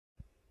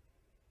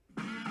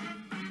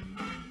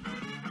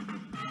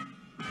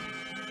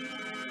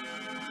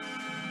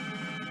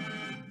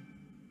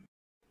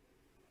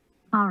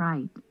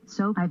Alright,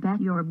 so I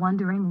bet you're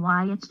wondering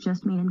why it's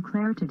just me and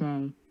Claire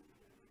today.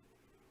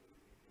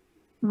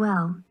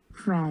 Well,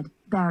 Fred,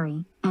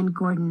 Barry, and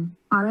Gordon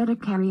are at a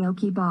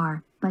karaoke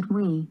bar, but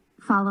we,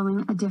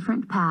 following a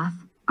different path,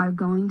 are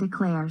going to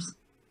Claire's.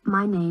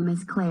 My name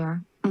is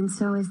Claire, and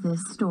so is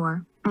this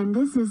store, and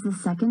this is the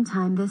second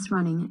time this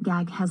running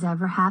gag has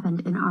ever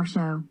happened in our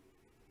show.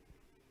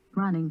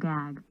 Running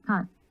gag,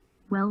 huh?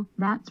 Well,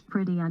 that's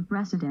pretty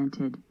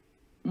unprecedented.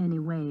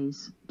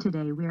 Anyways,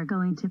 today we're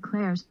going to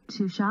Claire's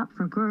to shop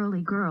for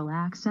girly girl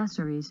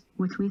accessories,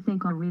 which we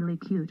think are really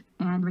cute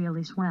and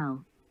really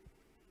swell.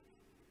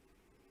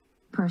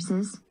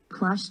 Purses,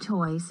 plush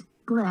toys,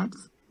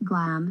 glitz,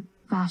 glam,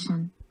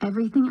 fashion,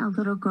 everything a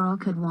little girl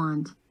could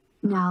want.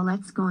 Now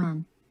let's go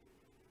in.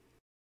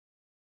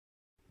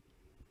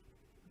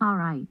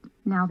 Alright,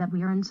 now that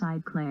we're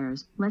inside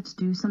Claire's, let's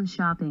do some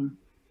shopping.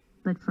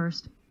 But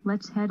first,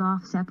 let's head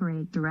off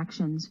separate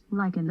directions,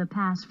 like in the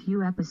past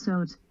few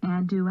episodes,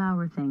 and do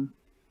our thing.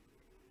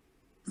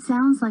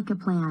 Sounds like a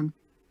plan.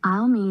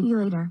 I'll meet you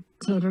later,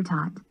 Tater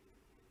Tot.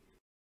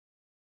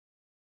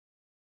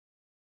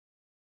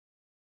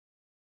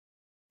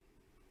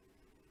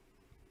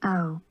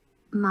 Oh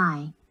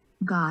my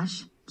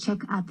gosh, check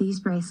out these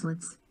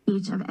bracelets,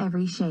 each of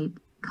every shape,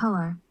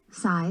 color,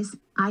 size.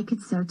 I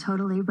could so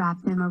totally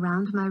wrap them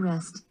around my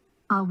wrist.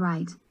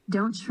 Alright,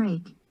 don't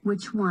shriek.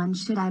 Which one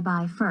should I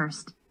buy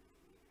first?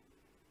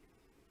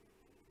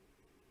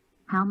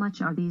 How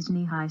much are these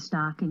knee-high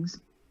stockings?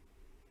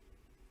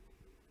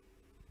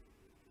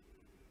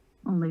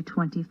 Only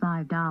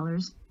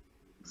 $25.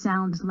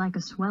 Sounds like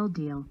a swell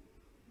deal.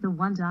 The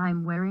ones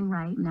I'm wearing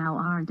right now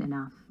aren't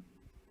enough.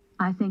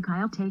 I think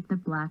I'll take the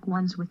black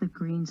ones with the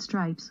green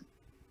stripes.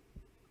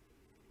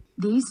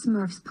 These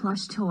Smurfs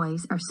plush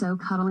toys are so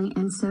cuddly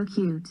and so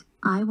cute.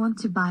 I want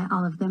to buy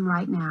all of them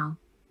right now.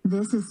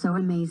 This is so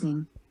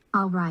amazing.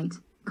 Alright,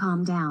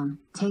 calm down,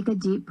 take a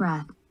deep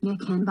breath, you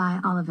can buy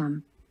all of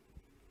them.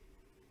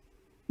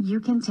 You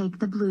can take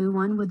the blue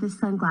one with the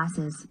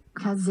sunglasses,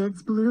 'cause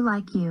it's blue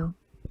like you.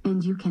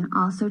 And you can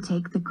also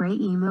take the gray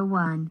emo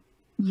one.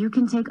 You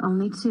can take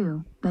only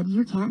two, but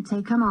you can't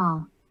take them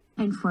all.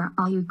 And for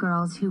all you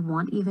girls who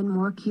want even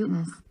more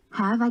cuteness,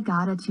 have I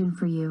got a tune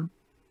for you.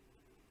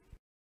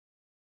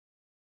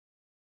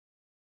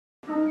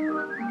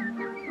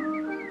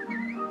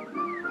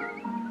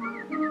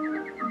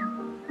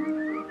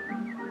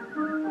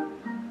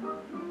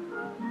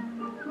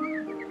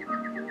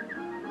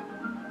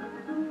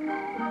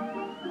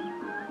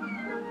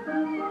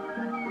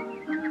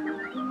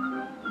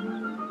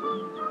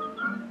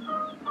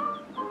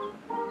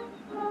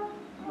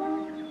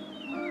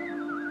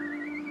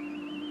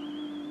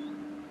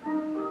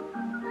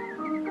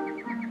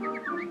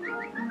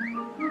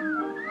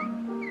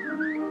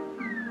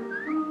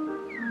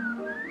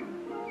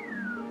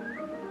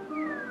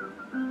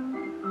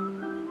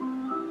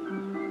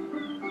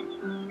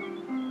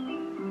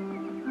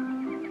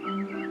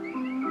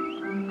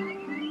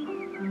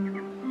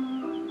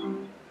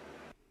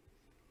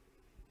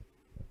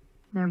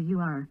 There you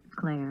are,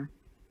 Claire.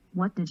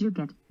 What did you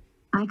get?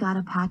 I got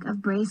a pack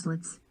of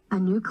bracelets, a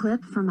new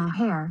clip for my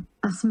hair,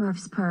 a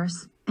Smurf's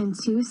purse, and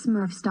 2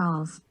 Smurfs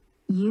dolls.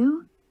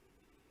 You?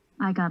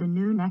 I got a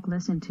new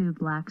necklace and 2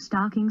 black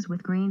stockings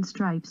with green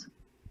stripes.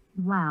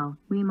 Wow,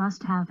 we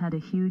must have had a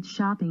huge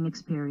shopping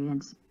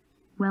experience.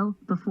 Well,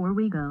 before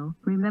we go,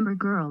 remember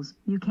girls,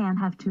 you can't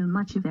have too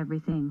much of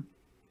everything.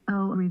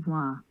 Au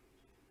revoir.